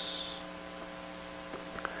ways.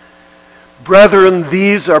 Brethren,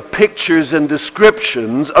 these are pictures and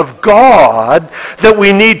descriptions of God that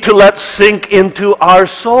we need to let sink into our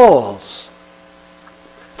souls.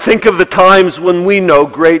 Think of the times when we know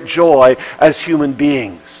great joy as human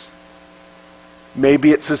beings.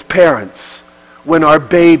 Maybe it's as parents when our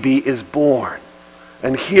baby is born.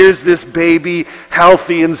 And here's this baby,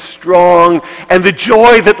 healthy and strong, and the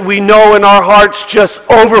joy that we know in our hearts just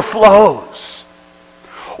overflows.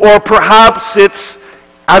 Or perhaps it's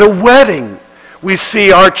at a wedding. We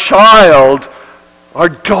see our child, our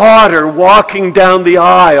daughter, walking down the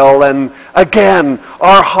aisle, and again,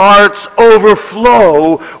 our hearts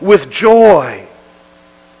overflow with joy.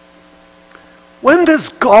 When does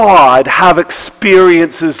God have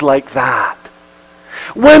experiences like that?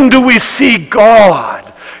 When do we see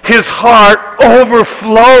God, His heart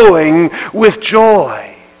overflowing with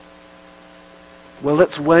joy? Well,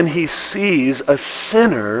 it's when He sees a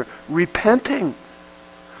sinner repenting.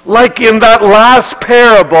 Like in that last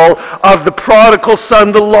parable of the prodigal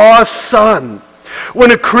son, the lost son. When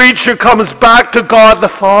a creature comes back to God the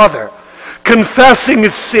Father, confessing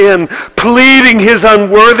his sin, pleading his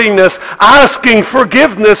unworthiness, asking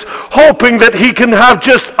forgiveness, hoping that he can have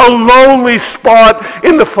just a lowly spot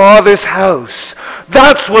in the Father's house.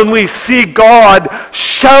 That's when we see God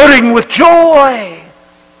shouting with joy.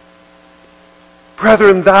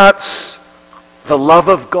 Brethren, that's the love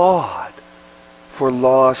of God for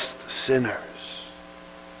lost sinners.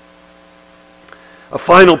 A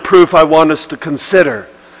final proof I want us to consider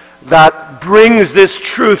that brings this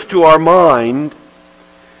truth to our mind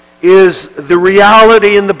is the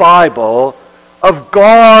reality in the Bible of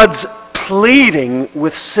God's pleading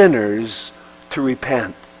with sinners to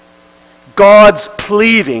repent. God's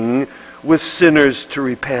pleading with sinners to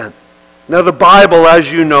repent. Now, the Bible,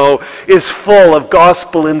 as you know, is full of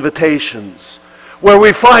gospel invitations, where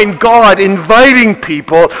we find God inviting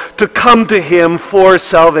people to come to Him for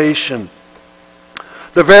salvation.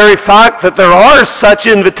 The very fact that there are such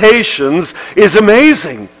invitations is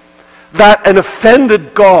amazing. That an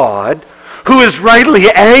offended God, who is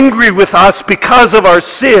rightly angry with us because of our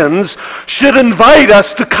sins, should invite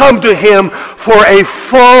us to come to Him for a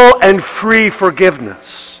full and free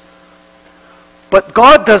forgiveness. But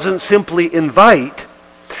God doesn't simply invite.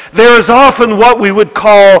 There is often what we would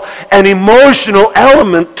call an emotional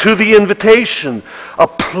element to the invitation, a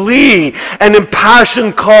plea, an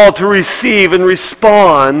impassioned call to receive and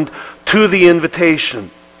respond to the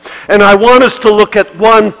invitation. And I want us to look at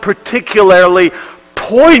one particularly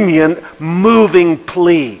poignant, moving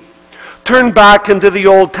plea. Turn back into the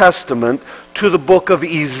Old Testament to the book of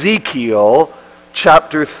Ezekiel,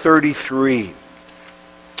 chapter 33.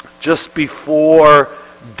 Just before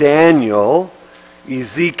Daniel,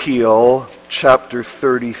 Ezekiel chapter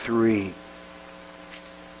 33.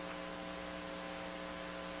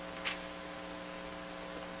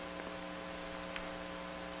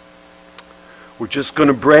 We're just going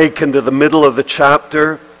to break into the middle of the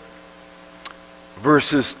chapter,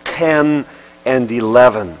 verses 10 and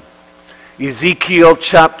 11. Ezekiel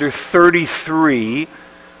chapter 33,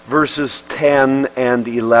 verses 10 and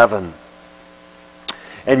 11.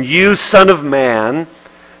 And you, son of man,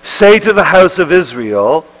 say to the house of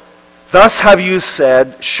Israel, thus have you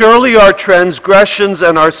said, surely our transgressions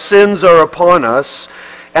and our sins are upon us,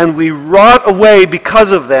 and we rot away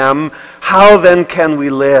because of them. How then can we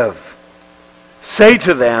live? Say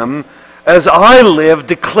to them, as I live,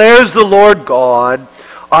 declares the Lord God,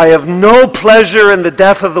 I have no pleasure in the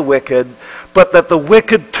death of the wicked, but that the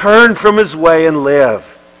wicked turn from his way and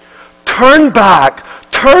live. Turn back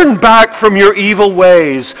from your evil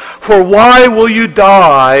ways, for why will you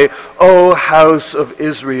die, O house of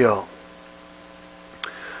Israel?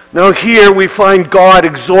 Now here we find God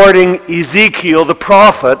exhorting Ezekiel the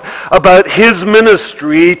prophet about his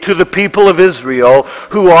ministry to the people of Israel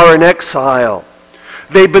who are in exile.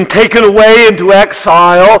 They've been taken away into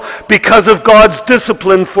exile because of God's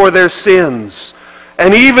discipline for their sins.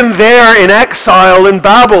 And even there in exile in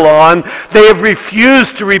Babylon, they have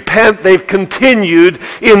refused to repent. They've continued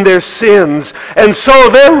in their sins. And so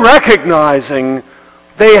they're recognizing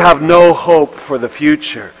they have no hope for the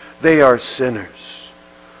future. They are sinners.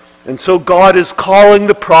 And so God is calling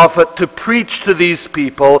the prophet to preach to these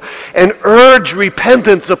people and urge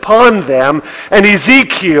repentance upon them. And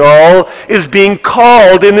Ezekiel is being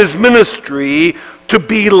called in his ministry to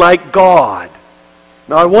be like God.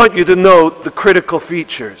 Now I want you to note the critical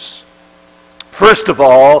features. First of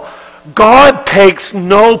all, God takes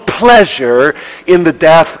no pleasure in the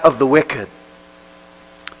death of the wicked.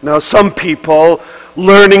 Now some people,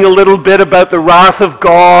 learning a little bit about the wrath of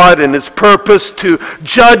God and his purpose to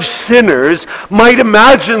judge sinners, might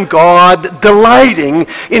imagine God delighting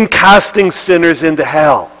in casting sinners into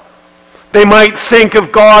hell. They might think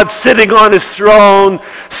of God sitting on his throne,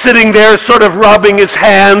 sitting there sort of rubbing his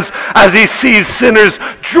hands as he sees sinners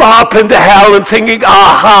drop into hell and thinking,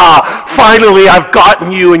 aha, finally I've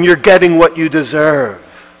gotten you and you're getting what you deserve.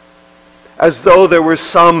 As though there were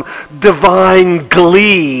some divine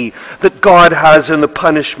glee that God has in the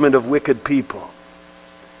punishment of wicked people.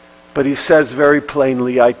 But he says very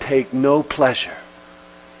plainly, I take no pleasure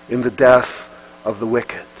in the death of the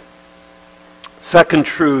wicked. Second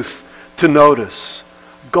truth to notice,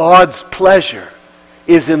 God's pleasure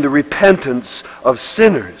is in the repentance of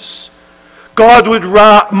sinners. God would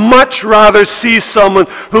much rather see someone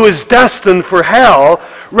who is destined for hell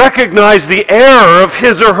recognize the error of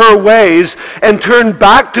his or her ways and turn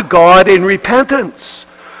back to God in repentance.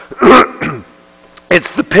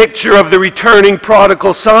 It's the picture of the returning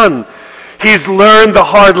prodigal son. He's learned the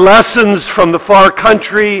hard lessons from the far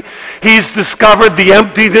country. He's discovered the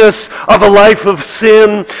emptiness of a life of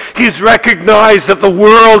sin. He's recognized that the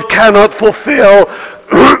world cannot fulfill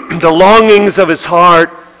the longings of his heart.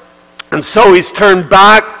 And so he's turned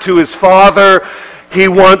back to his father. He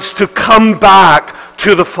wants to come back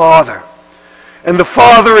to the Father. And the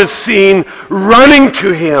Father is seen running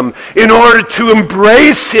to him in order to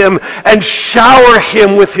embrace him and shower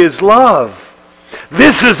him with his love.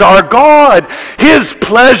 This is our God. His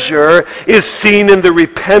pleasure is seen in the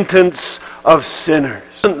repentance of sinners.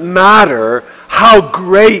 It doesn't matter how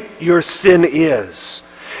great your sin is.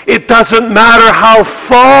 It doesn't matter how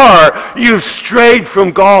far you've strayed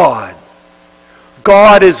from God.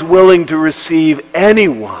 God is willing to receive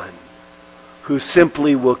anyone who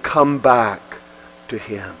simply will come back to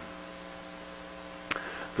him.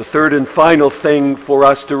 The third and final thing for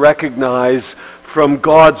us to recognize from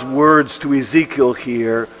God's words to Ezekiel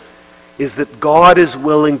here is that God is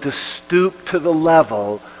willing to stoop to the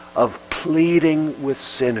level of pleading with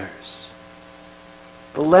sinners.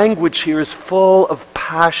 The language here is full of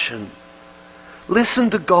passion. Listen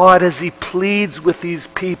to God as he pleads with these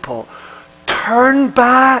people. Turn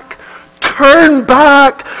back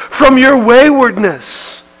from your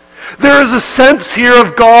waywardness. There is a sense here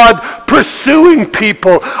of God pursuing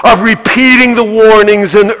people, of repeating the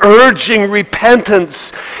warnings and urging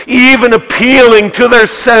repentance, even appealing to their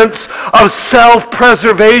sense of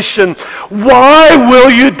self-preservation. Why will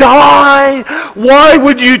you die? Why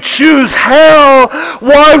would you choose hell?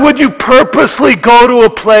 Why would you purposely go to a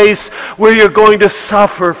place where you're going to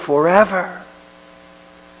suffer forever?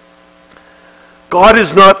 God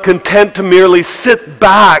is not content to merely sit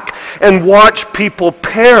back and watch people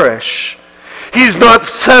perish. He's not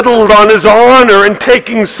settled on his honor and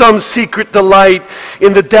taking some secret delight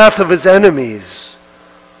in the death of his enemies.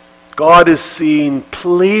 God is seen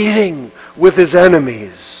pleading with his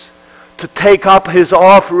enemies to take up his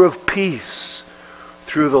offer of peace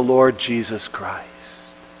through the Lord Jesus Christ.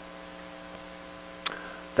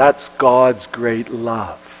 That's God's great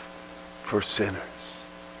love for sinners.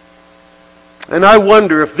 And I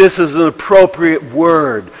wonder if this is an appropriate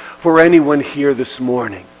word for anyone here this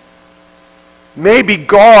morning. Maybe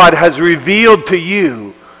God has revealed to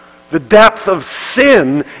you the depth of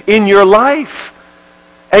sin in your life.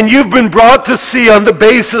 And you've been brought to see on the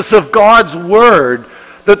basis of God's word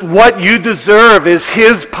that what you deserve is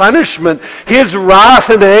his punishment, his wrath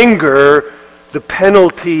and anger, the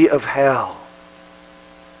penalty of hell.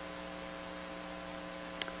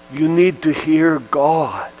 You need to hear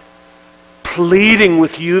God pleading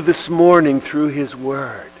with you this morning through his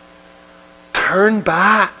word. Turn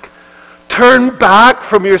back. Turn back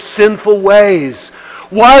from your sinful ways.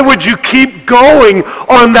 Why would you keep going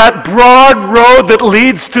on that broad road that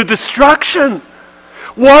leads to destruction?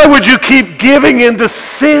 Why would you keep giving into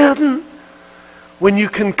sin when you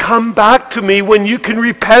can come back to me, when you can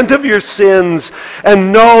repent of your sins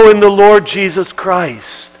and know in the Lord Jesus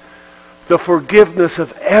Christ the forgiveness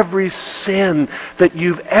of every sin that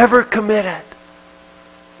you've ever committed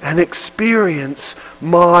and experience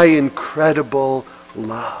my incredible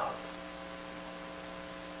love?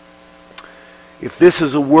 If this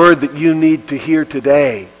is a word that you need to hear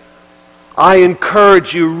today, I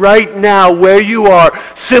encourage you right now where you are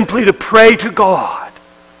simply to pray to God.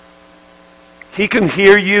 He can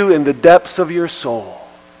hear you in the depths of your soul.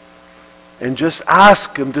 And just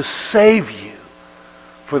ask him to save you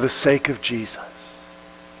for the sake of Jesus.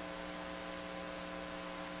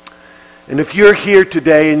 And if you're here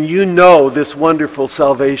today and you know this wonderful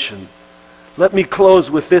salvation, let me close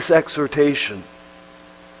with this exhortation.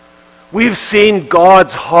 We've seen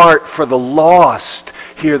God's heart for the lost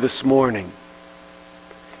here this morning.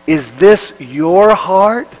 Is this your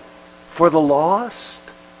heart for the lost?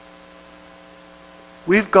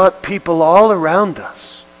 We've got people all around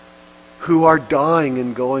us who are dying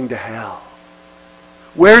and going to hell.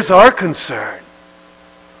 Where's our concern?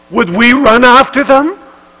 Would we run after them?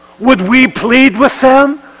 Would we plead with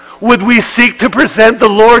them? Would we seek to present the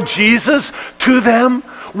Lord Jesus to them?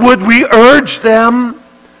 Would we urge them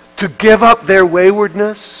to give up their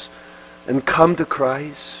waywardness and come to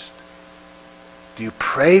Christ? Do you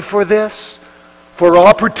pray for this? For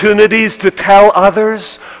opportunities to tell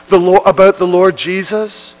others about the Lord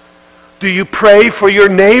Jesus? Do you pray for your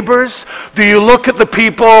neighbors? Do you look at the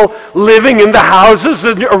people living in the houses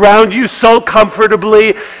around you so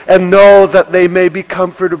comfortably and know that they may be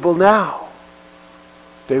comfortable now?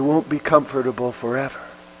 They won't be comfortable forever.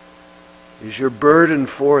 Is your burden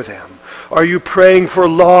for them? Are you praying for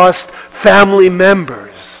lost family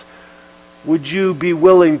members? Would you be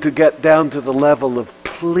willing to get down to the level of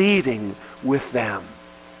pleading with them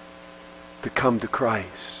to come to Christ?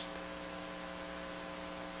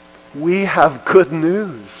 We have good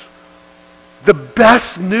news. The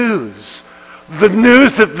best news. The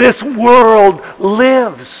news that this world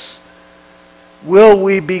lives. Will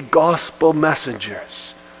we be gospel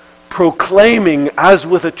messengers, proclaiming as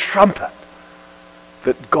with a trumpet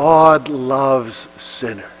that God loves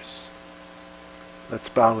sinners? Let's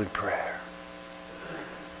bow in prayer.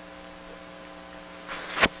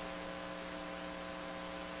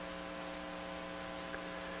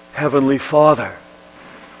 Heavenly Father,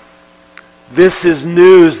 this is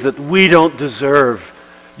news that we don't deserve.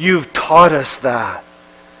 You've taught us that.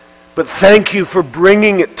 But thank you for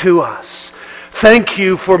bringing it to us. Thank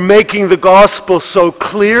you for making the gospel so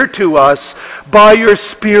clear to us by your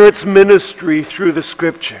Spirit's ministry through the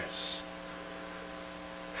Scriptures.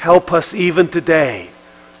 Help us even today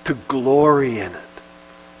to glory in it.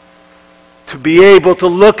 To be able to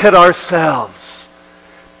look at ourselves,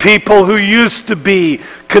 people who used to be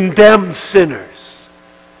condemned sinners,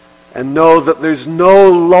 and know that there's no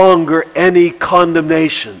longer any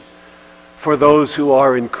condemnation for those who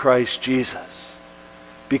are in Christ Jesus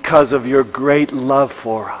because of your great love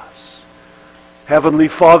for us. Heavenly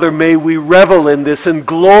Father, may we revel in this and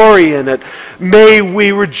glory in it. May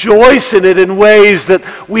we rejoice in it in ways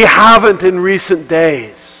that we haven't in recent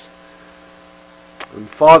days. And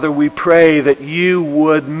Father, we pray that you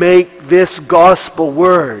would make this gospel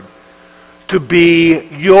word to be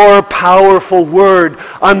your powerful word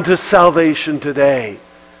unto salvation today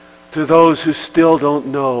to those who still don't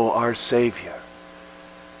know our Savior.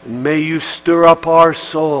 And may you stir up our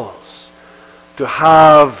souls to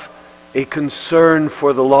have a concern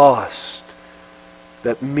for the lost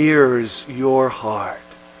that mirrors your heart.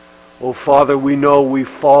 Oh, Father, we know we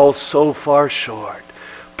fall so far short.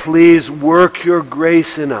 Please work your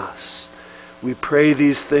grace in us. We pray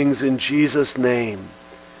these things in Jesus' name.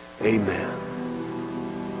 Amen.